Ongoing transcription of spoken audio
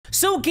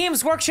So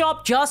Games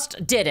Workshop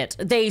just did it.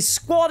 They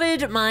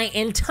squatted my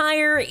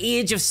entire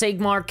Age of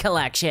Sigmar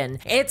collection.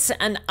 It's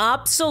an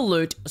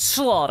absolute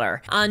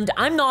slaughter. And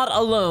I'm not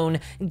alone.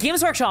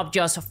 Games Workshop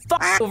just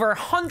fucked over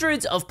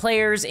hundreds of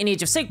players in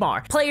Age of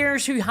Sigmar.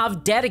 Players who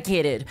have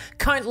dedicated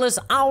countless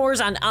hours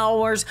and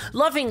hours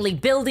lovingly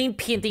building,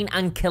 painting,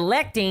 and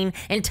collecting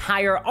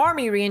entire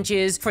army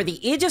ranges for the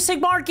Age of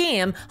Sigmar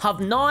game have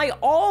now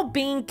all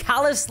been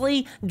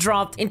callously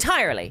dropped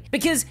entirely.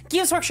 Because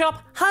Games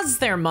Workshop has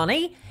their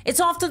money. It's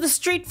off to the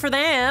street for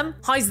them.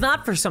 How's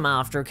that for some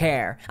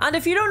aftercare? And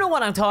if you don't know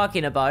what I'm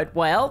talking about,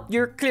 well,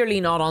 you're clearly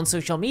not on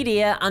social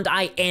media, and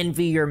I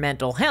envy your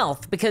mental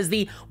health, because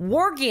the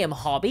wargame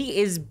hobby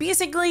is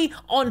basically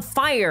on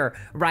fire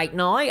right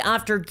now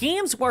after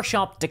Games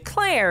Workshop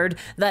declared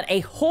that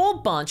a whole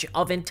bunch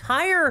of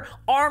entire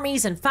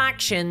armies and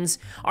factions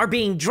are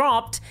being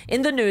dropped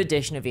in the new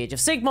edition of Age of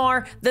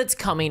Sigmar that's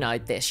coming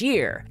out this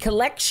year.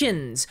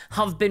 Collections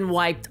have been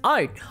wiped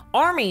out,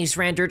 armies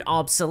rendered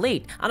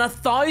obsolete, and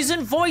 1,000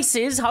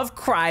 voices have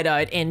cried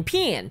out in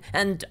pain.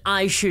 And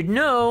I should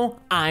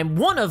know, I'm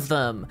one of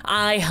them.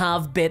 I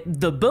have bit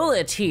the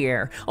bullet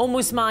here.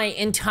 Almost my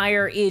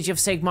entire Age of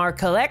Sigmar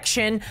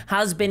collection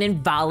has been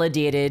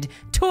invalidated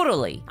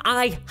totally.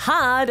 I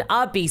had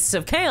a Beasts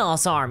of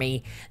Chaos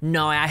army.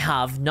 Now I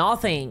have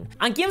nothing.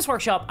 And Games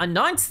Workshop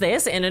announced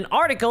this in an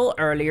article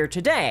earlier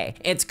today.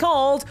 It's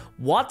called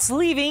 "What's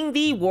Leaving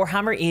the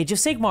Warhammer Age of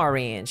Sigmar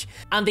Range?"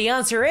 And the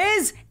answer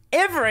is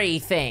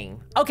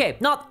everything. Okay,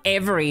 not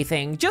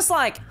everything, just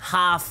like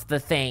half the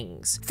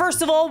things.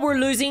 First of all, we're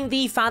losing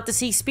the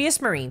Fantasy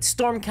Space Marines,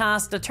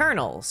 Stormcast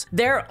Eternals.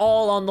 They're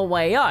all on the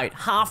way out.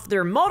 Half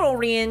their model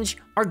range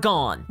are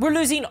gone. We're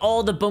losing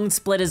all the Bone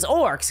Splitters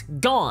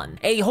Orcs, gone.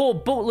 A whole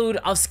boatload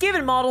of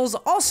Skaven models,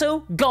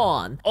 also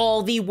gone.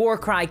 All the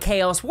Warcry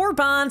Chaos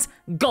Warbands,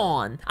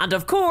 gone. And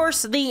of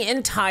course, the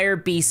entire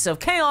Beasts of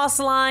Chaos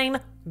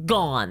line,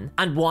 gone.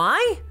 And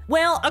why?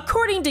 Well,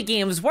 according to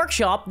Games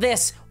Workshop,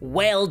 this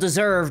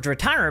well-deserved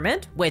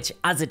retirement, which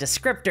as a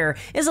descriptor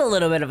is a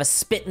little bit of a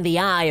spit in the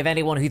eye of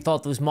anyone who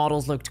thought those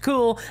models looked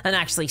cool and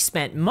actually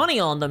spent money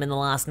on them in the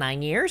last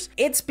 9 years,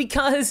 it's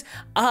because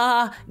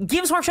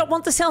Games Workshop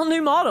want to sell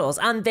new models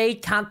and they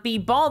can't be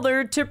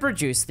bothered to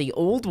produce the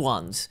old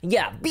ones.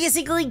 Yeah,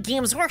 basically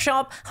Games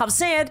Workshop have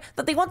said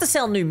that they want to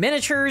sell new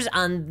miniatures,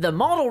 and the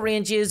model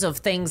ranges of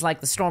things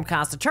like the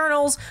Stormcast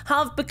Eternals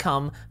have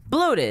become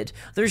bloated.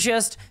 There's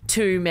just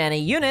too many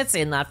units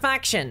in that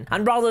faction,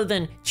 and rather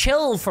than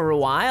chill for a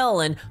while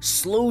and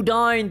slow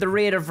down the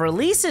rate of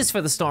releases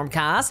for the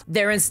Stormcast,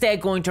 they're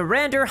instead going to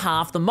render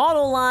half the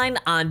model line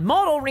and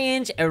model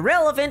range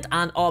irrelevant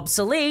and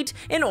obsolete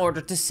in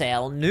order to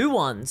sell new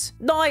ones.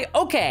 Now,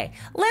 okay,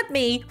 let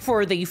me,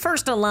 for the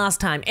first and last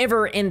time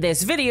ever in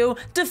this video,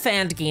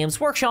 defend Games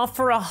Workshop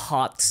for a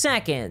hot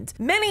second.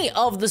 Many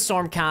of the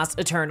Stormcast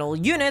Eternal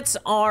units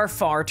are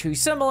far too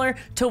similar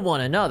to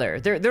one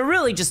another. They're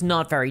really just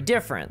not very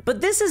different.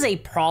 But this is a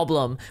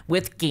problem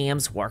with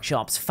Games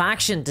Workshop's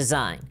faction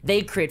design.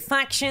 They create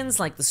factions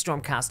like the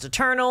Stormcast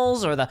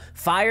Eternals or the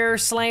Fire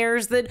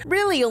Slayers that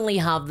really only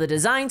have the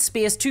design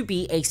space to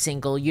be a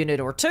single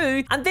unit or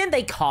two, and then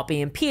they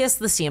copy and paste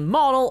the same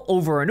model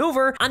over and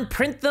over and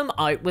print them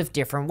out with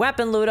different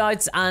weapon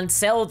loadouts and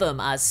sell them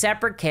as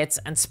separate kits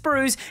and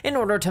sprues in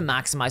order to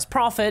maximize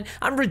profit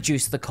and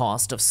reduce the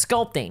cost of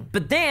sculpting.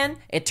 But then,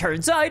 it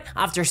turns out,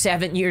 after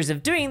 7 years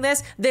of doing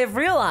this, they've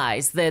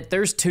realized that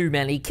there's too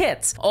many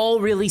kits, all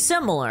really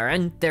similar,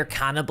 and they're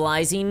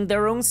cannibalizing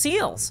their own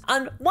sales.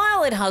 And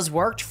while it has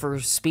worked for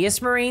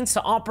Space Marines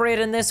to operate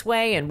in this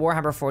way in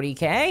Warhammer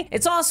 40k,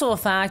 it's also a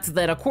fact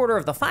that a quarter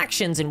of the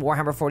factions in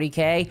Warhammer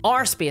 40k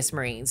are Space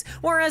Marines,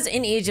 whereas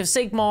in Age of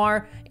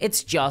Sigmar,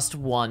 it's just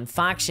one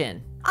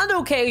faction. And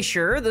okay,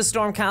 sure, the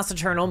Stormcast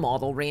Eternal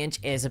model range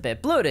is a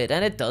bit bloated,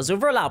 and it does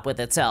overlap with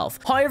itself.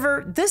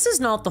 However, this is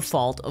not the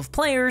fault of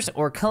players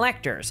or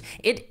collectors.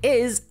 It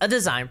is a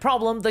design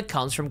problem that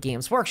comes from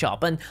Games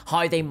Workshop and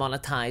how they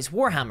monetize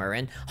Warhammer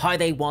and how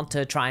they want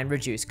to try and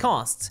reduce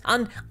costs.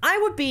 And I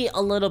would be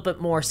a little bit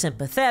more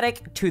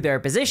sympathetic to their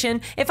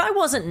position if I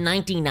wasn't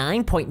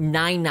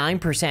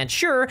 99.99%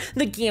 sure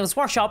that Games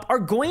Workshop are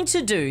going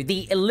to do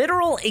the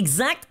literal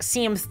exact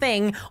same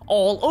thing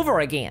all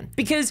over again.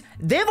 Because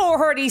they've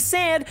already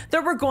said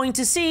that we're going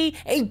to see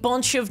a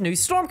bunch of new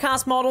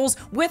Stormcast models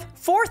with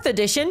 4th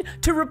edition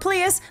to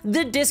replace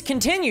the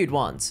discontinued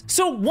ones.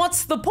 So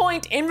what's the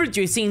point in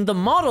reducing the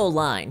model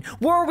line?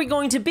 Where are we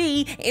going to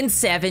be in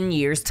 7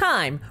 years'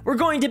 time? We're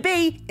going to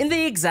be in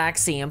the exact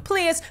same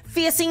place,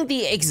 facing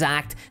the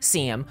exact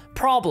same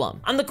problem.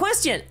 And the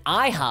question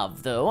I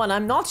have though, and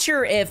I'm not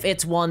sure if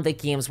it's one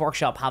that Games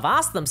Workshop have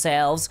asked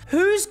themselves,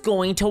 who's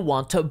going to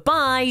want to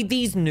buy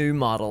these new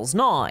models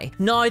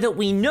now that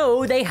we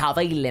know they have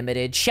a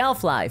limited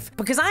shelf life?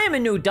 Because I am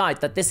in no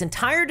doubt that this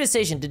entire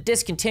decision to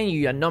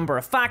discontinue a number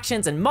of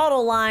factions and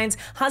model lines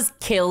has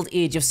killed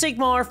Age of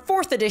Sigmar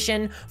 4th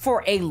edition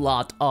for a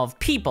lot of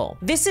people.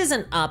 This is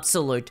an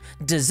absolute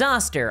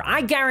disaster.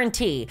 I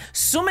guarantee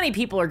so many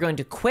people are going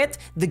to quit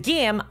the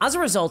game as a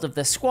result of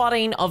the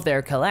squatting of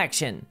their collection.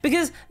 collection.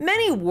 Because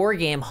many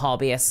wargame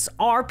hobbyists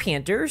are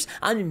painters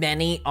and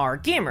many are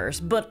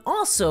gamers, but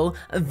also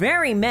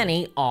very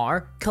many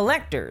are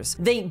collectors.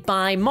 They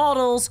buy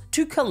models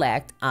to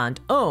collect and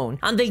own,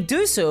 and they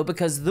do so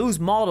because those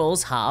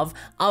models have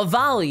a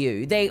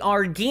value. They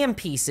are game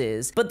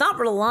pieces, but that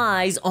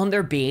relies on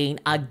there being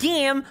a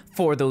game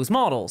for those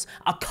models,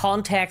 a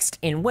context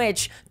in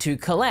which to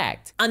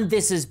collect. And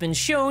this has been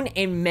shown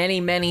in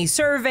many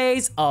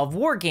surveys of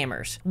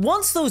wargamers.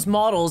 Once those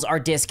models are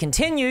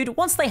discontinued,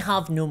 once they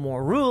have no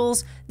more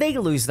rules, they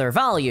lose their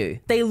value.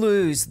 They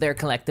lose their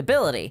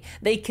collectability.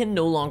 They can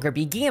no longer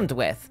be gamed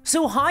with.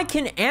 So how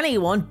can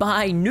anyone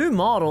buy new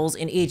models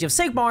in Age of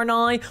Sigmar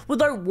now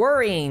without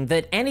worrying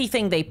that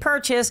anything they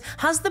purchase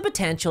has the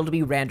potential to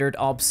be rendered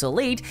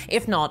obsolete,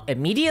 if not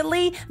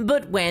immediately,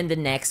 but when the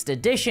next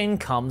edition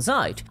comes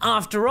out?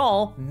 After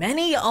all,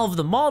 many of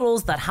the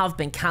models that have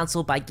been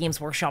cancelled by Games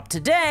Workshop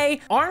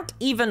today aren't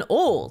even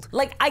old.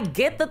 Like, I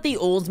get that the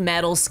old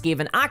metal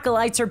Skaven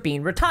acolytes are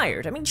being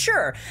retired. I mean,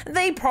 sure,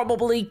 they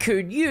probably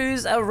could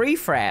use a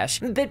refresh,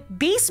 but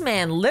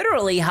Beastman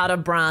literally had a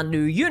brand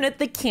new unit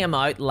that came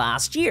out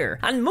last year,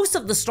 and most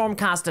of the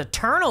Stormcast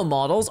Eternal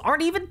models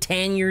aren't even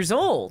 10 years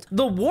old.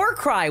 The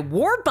Warcry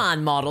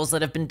Warband models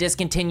that have been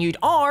discontinued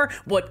are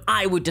what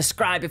I would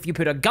describe, if you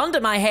put a gun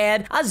to my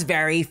head, as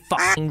very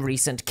fucking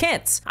recent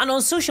kits. And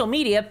on social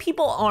media,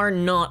 people are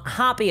not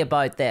happy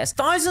about this.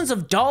 Thousands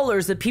of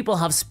dollars that people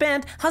have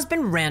spent has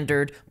been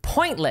rendered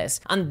pointless,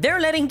 and they're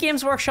letting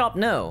Games Workshop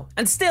know.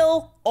 And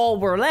still, all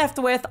we're left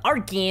with are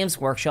Games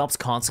Workshop's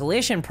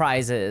consolation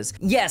prizes.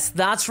 Yes,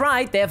 that's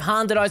right, they've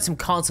handed out some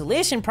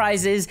consolation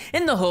prizes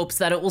in the hopes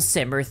that it will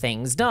simmer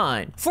things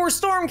down. For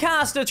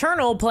Stormcast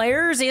Eternal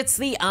players, it's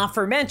the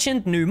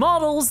aforementioned new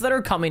models that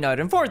are coming out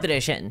in 4th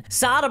edition.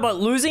 Sad about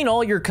losing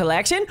all your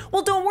collection?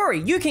 Well, don't worry,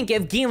 you can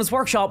give Games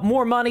Workshop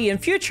more money in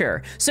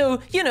future.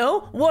 So, you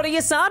know, what are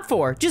you sad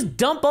for? Just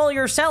dump all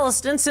your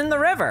Celestants in the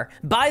river.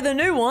 Buy the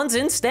new ones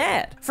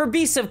instead. For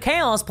Beasts of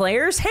Chaos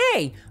players,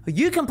 hey,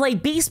 you can play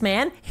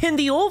Beastman in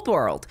the old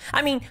world.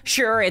 I mean,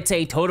 sure, it's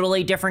a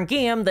totally different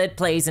game that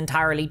plays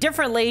entirely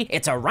differently.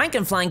 It's a rank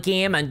and flank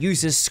game and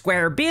uses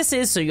square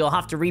bases, so you'll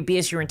have to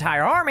rebase your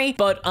entire army,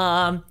 but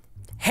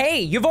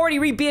hey, you've already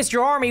rebased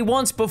your army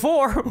once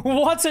before.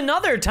 What's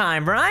another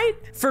time, right?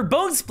 For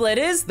Bone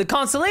Splitters, the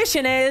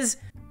consolation is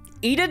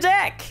eat a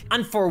deck.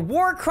 And for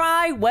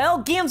Warcry, well,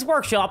 Games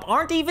Workshop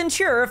aren't even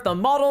sure if the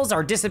models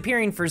are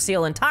disappearing for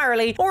sale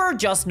entirely or are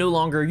just no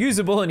longer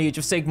usable in Age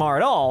of Sigmar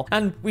at all.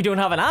 And we don't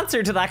have an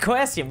answer to that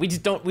question. We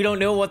don't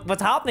know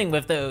what's happening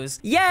with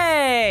those.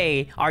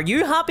 Yay! Are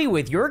you happy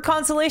with your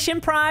consolation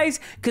prize?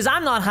 Cause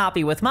I'm not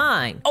happy with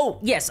mine. Oh,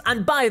 yes,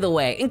 and by the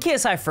way, in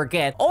case I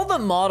forget, all the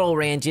model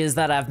ranges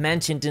that I've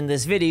mentioned in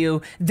this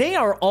video, they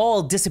are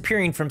all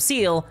disappearing from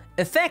sale,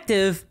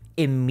 effective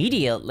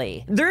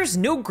immediately. There's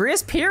no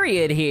grace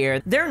period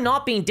here. They're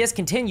not being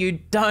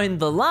discontinued down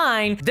the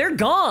line. They're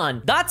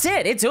gone. That's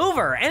it. It's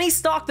over. Any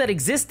stock that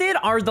existed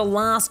are the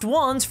last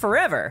ones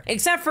forever.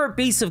 Except for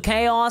Beasts of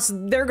Chaos,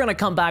 they're gonna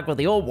come back with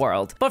the old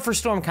world. But for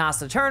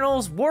Stormcast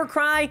Eternals,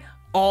 Warcry,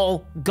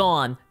 all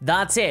gone.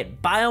 That's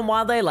it. Buy them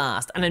while they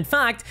last. And in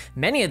fact,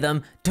 many of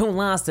them don't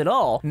last at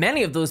all.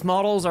 Many of those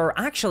models are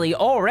actually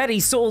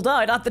already sold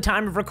out at the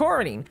time of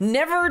recording,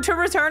 never to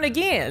return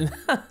again.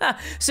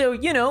 So,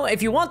 you know,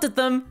 if you wanted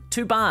them,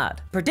 too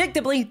bad.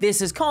 Predictably, this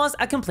has caused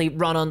a complete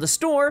run on the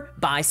store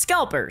by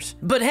scalpers.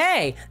 But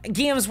hey,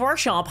 Games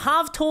Workshop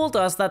have told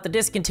us that the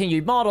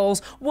discontinued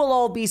models will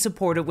all be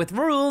supported with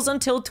rules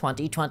until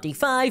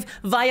 2025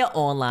 via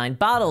online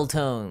battle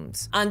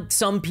tomes. And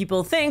some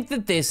people think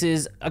that this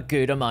is a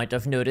good amount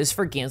of notice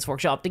for Games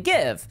Workshop to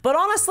give. But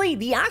honestly,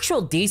 the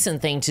actual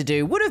decent thing to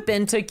do would have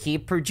been to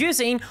keep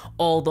producing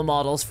all the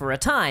models for a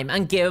time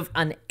and give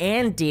an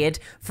end date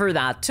for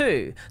that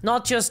too.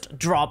 Not just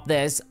drop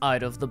this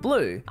out of the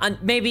blue. And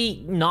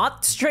maybe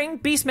not string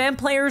Beastman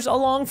players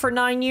along for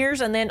 9 years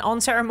and then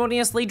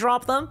unceremoniously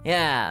drop them?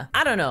 Yeah,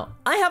 I don't know.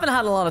 I haven't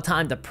had a lot of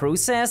time to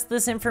process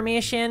this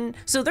information,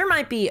 so there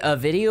might be a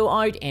video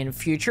out in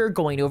future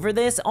going over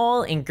this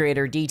all in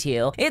greater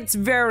detail. It's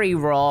very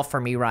raw for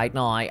me right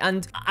now,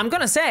 and I'm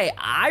gonna say,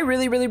 I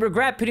really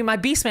regret putting my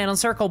Beastman on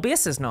circle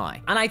bases now.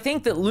 And I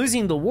think that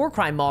losing the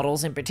Warcry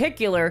models in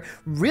particular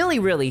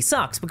really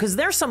sucks, because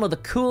they're some of the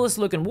coolest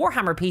looking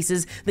Warhammer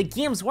pieces that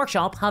Games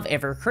Workshop have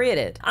ever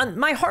created. And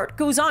my heart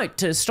goes out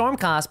to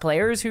Stormcast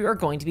players who are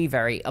going to be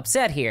very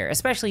upset here,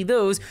 especially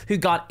those who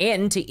got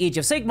into Age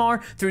of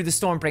Sigmar through the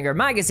Stormbringer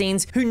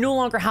magazines who no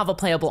longer have a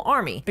playable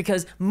army,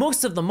 because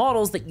most of the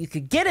models that you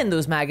could get in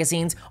those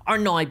magazines are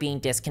now being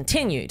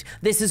discontinued.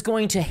 This is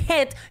going to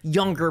hit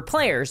younger younger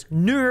players,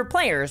 newer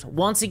players,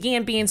 once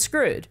again being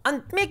screwed.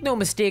 And make no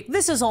mistake,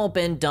 this has all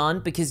been done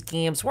because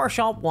Games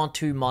Workshop want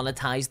to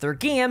monetize their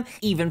game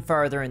even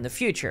further in the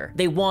future.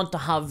 They want to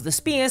have the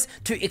space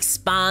to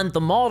expand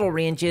the model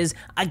ranges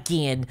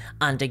again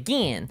and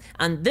again,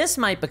 and this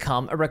might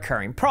become a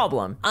recurring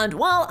problem. And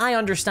while I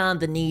understand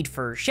the need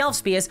for shelf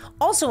space,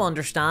 also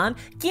understand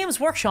Games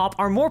Workshop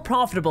are more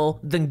profitable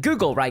than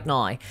Google right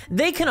now.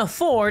 They can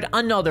afford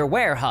another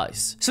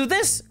warehouse. So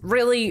this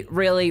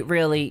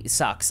really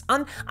sucks.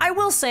 And I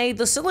will say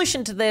the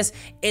solution to this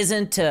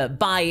isn't to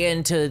buy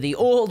into the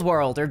old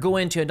world or go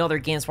into another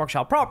Games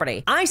Workshop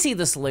property. I see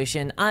the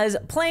solution as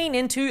playing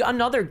into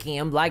another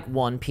game like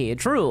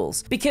one-page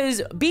rules,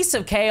 because Beasts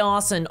of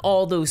Chaos and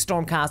all those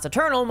Stormcast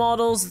Eternal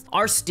models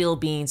are still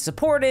being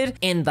supported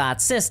in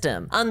that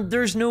system, and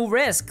there's no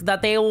risk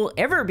that they will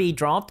ever be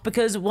dropped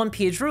because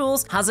one-page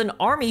rules has an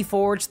army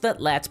forge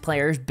that lets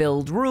players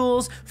build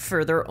rules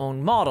for their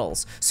own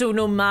models. So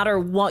no matter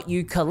what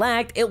you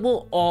collect, it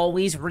will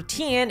always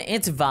retain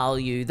its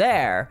value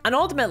there. And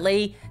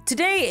ultimately,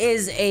 today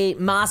is a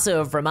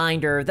massive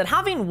reminder that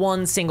having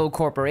one single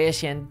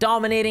corporation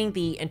dominating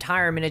the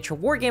entire miniature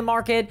wargame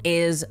market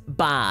is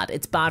bad.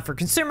 It's bad for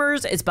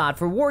consumers, it's bad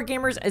for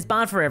wargamers, it's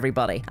bad for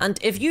everybody. And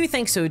if you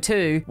think so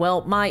too,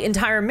 well, my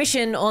entire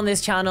mission on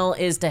this channel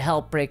is to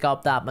help break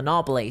up that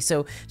monopoly.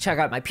 So check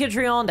out my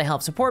Patreon to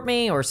help support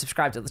me, or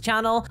subscribe to the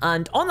channel.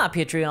 And on that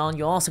Patreon,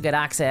 you'll also get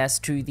access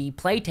to the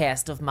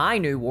playtest of my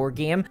new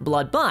wargame,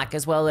 Blood Black,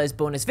 as well as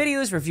bonus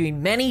videos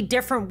reviewing many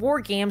different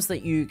wargames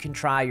that you can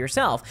try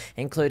yourself,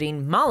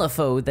 including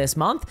Malifaux this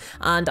month.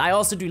 And I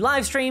also do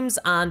live streams,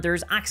 and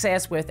there's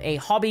access with a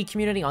hobby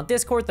community on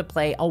Discord that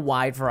play a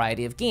wide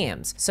variety of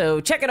games.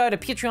 So check it out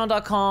at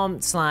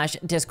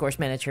patreon.com/discourse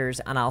miniatures,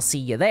 and I'll see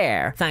you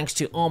there. Thanks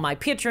to all my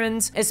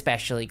patrons,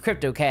 especially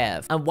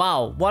CryptoKev. And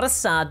wow, what a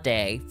sad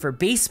day for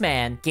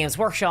Beastman, Games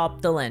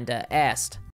Workshop Delenda Est.